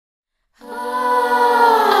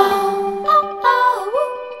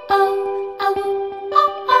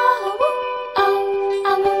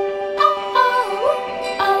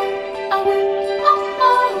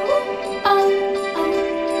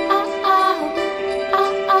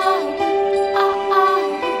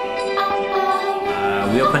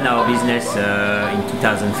opened our business in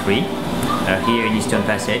 2003 here in Eastern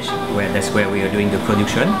Passage, that's where we are doing the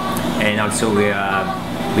production, and also we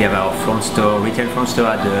have our front store, retail front store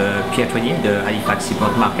at the Pier 20, the Halifax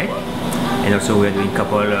Seaport Market, and also we are doing a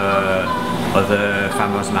couple other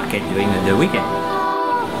farmers market during the weekend.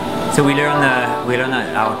 So we learn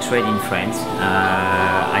our trade in France.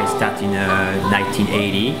 I started in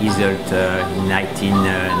 1980, Yseult in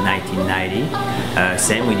 1990.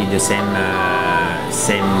 We did the same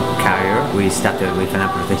career. We started with an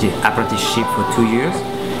apprenticeship for 2 years,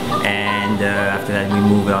 and after that we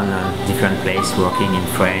moved on different places, working in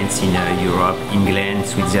France, in Europe, England,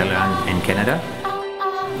 Switzerland, and Canada.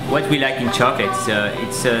 What we like in chocolate,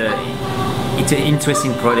 it's an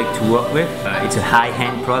interesting product to work with. It's a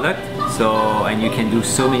high-end product, and you can do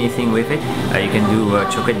so many things with it. You can do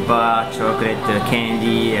chocolate bar, chocolate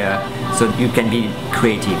candy, so you can be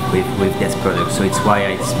creative with this product. So it's why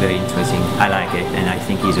it's very interesting. I like it, and I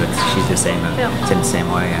think she's the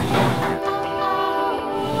same way.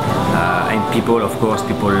 And people, of course,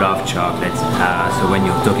 people love chocolate. So when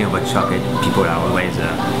you're talking about chocolate, people are always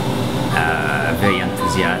very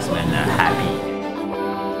enthusiastic and happy.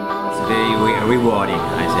 It's very rewarding,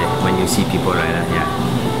 I say, when you see people like that,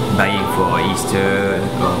 buying for Easter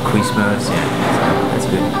or Christmas, so that's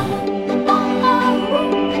good.